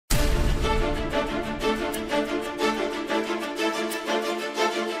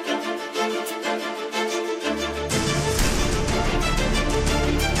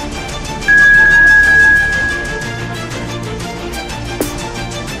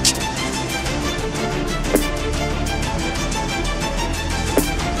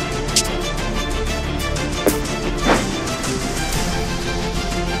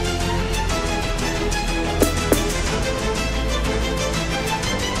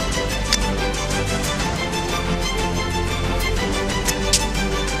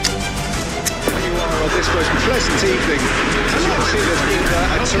pleasant evening. As you can see, there's been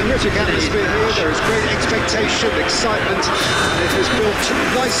a terrific atmosphere here. There is great expectation, excitement, and it has built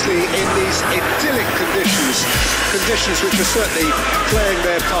nicely in these idyllic conditions which are certainly playing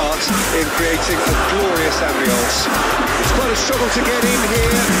their part in creating a glorious ambience. It's quite a struggle to get in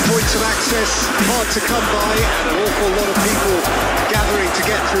here, points of access hard to come by, and an awful lot of people gathering to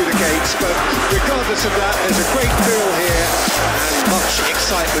get through the gates, but regardless of that, there's a great feel here and much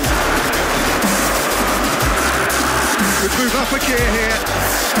excitement. Could move up a gear here.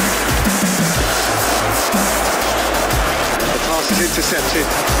 The pass is intercepted.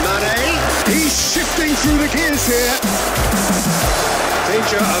 Mane, he's shifting through the gears here.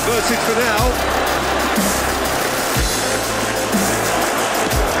 Danger averted for now.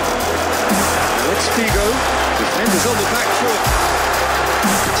 It's Figo. Defenders on the back foot.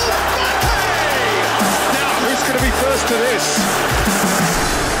 Now, who's going to be first to this?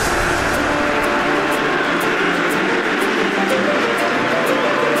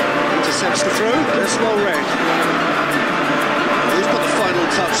 Intercepts the throw. That's well read. Who's got the final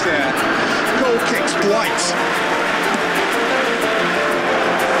touch there? Goal kicks White.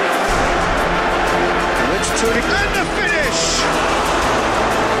 Let's turn it. And the finish!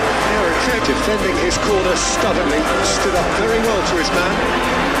 Defending his corner stubbornly, stood up very well to his man.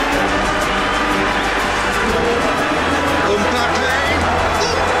 Mbappe!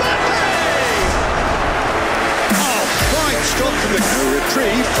 Oh, fine stop from the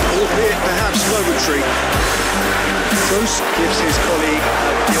reprieve, albeit perhaps momentary. Kroos gives his colleague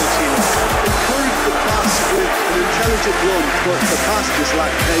a guilty look. Encouraged the pass with an intelligent run, but the pass just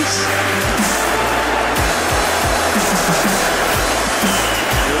lacked pace.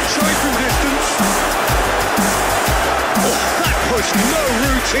 Try from distance. Oh, that push, no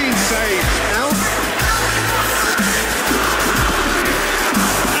routine save. Now.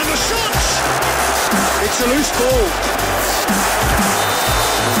 And the shot! It's a loose ball.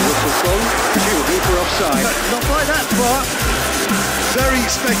 Whistle's gone, presumably for offside. But not by that far. Very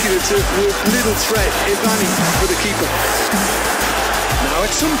speculative with little threat, if any, for the keeper. Now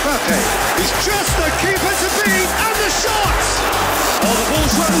it's Mbappe. He's just the keeper to beat, and the shot! Oh, the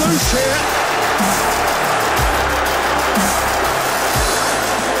ball's run loose here.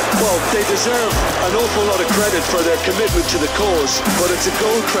 Well, they deserve an awful lot of credit for their commitment to the cause, but it's a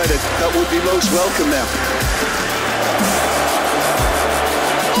goal credit that would be most welcome now.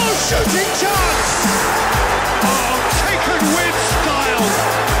 Oh, shooting chance! Oh, taken with style!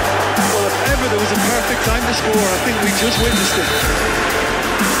 Well, if ever there was a perfect time to score, I think we just witnessed it.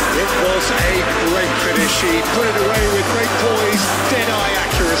 It was a great finish. He put it away with great poise, dead-eye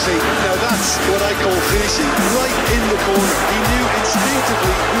accuracy. Now that's what I call finishing, right in the corner. He knew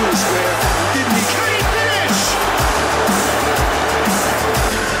instinctively who was where, didn't he? Can he finish?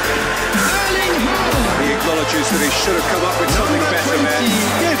 He acknowledges that he should have come up with something better there.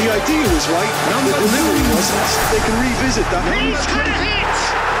 Yeah, the idea was right. The delivery wasn't. They can revisit that. He's had a hit!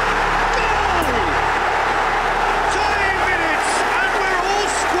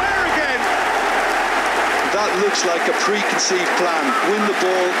 That looks like a preconceived plan. Win the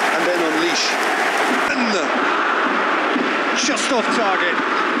ball and then unleash. And just off target.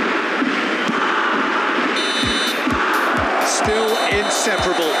 Still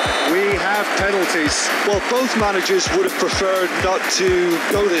inseparable. We have penalties. Well, both managers would have preferred not to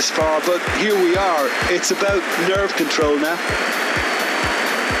go this far, but here we are. It's about nerve control now.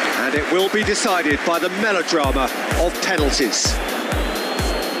 And it will be decided by the melodrama of penalties.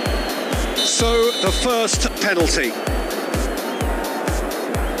 So, the first penalty.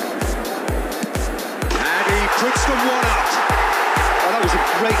 And he puts them one up. Oh, that was a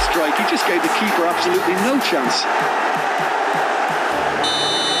great strike. He just gave the keeper absolutely no chance.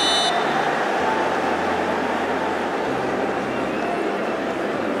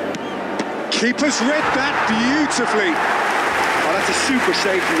 Keeper's read that beautifully. Oh, that's a super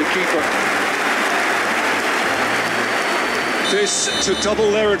save from the keeper. This to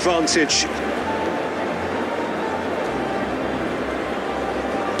double their advantage.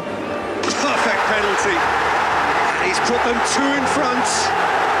 Perfect penalty. And he's put them two in front.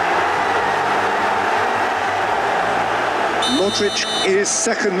 Modric is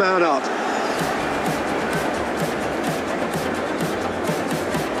second man up.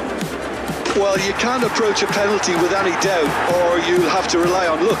 Well, you can't approach a penalty with any doubt, or you'll have to rely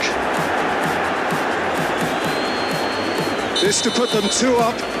on luck. This to put them two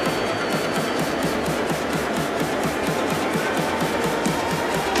up.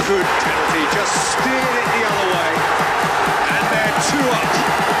 Good penalty, just steered it the other way. And they're two up.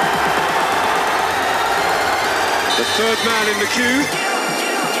 The third man in the queue.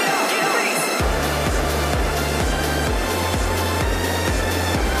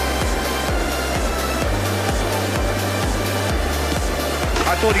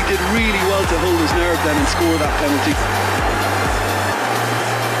 thought he did really well to hold his nerve then and score that penalty.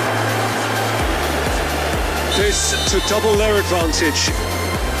 This to double their advantage.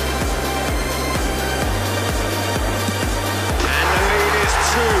 And the lead is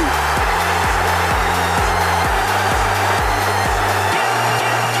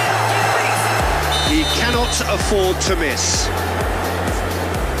 2. He cannot afford to miss.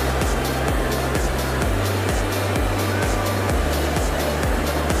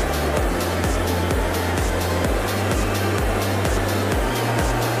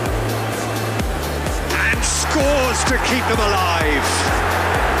 Scores to keep them alive.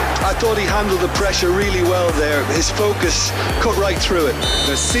 I thought he handled the pressure really well there. His focus cut right through it.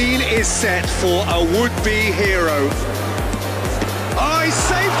 The scene is set for a would-be hero. Oh, he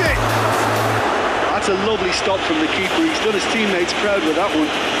saved it! That's a lovely stop from the keeper. He's done his teammates proud with that one.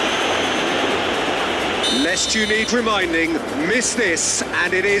 Lest you need reminding, miss this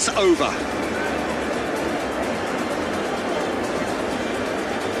and it is over.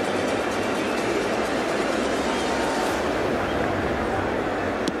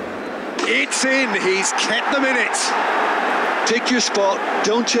 It's in, he's kept them in it. Pick your spot,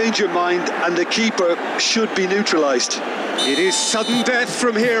 don't change your mind, and the keeper should be neutralised. It is sudden death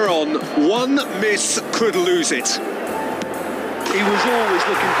from here on. One miss could lose it. He was always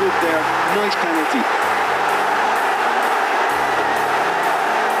looking good there. Nice penalty.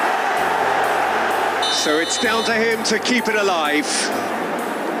 So it's down to him to keep it alive.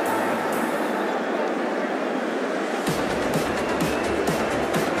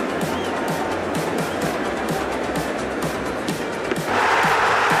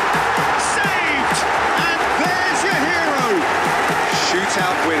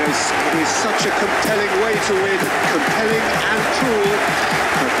 Shootout winners. It is such a compelling way to win, compelling and cruel,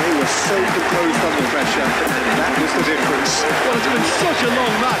 but they were so composed under pressure, and that was the difference. Well, it's been such a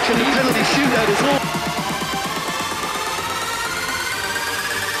long match, and the penalty shootout is all.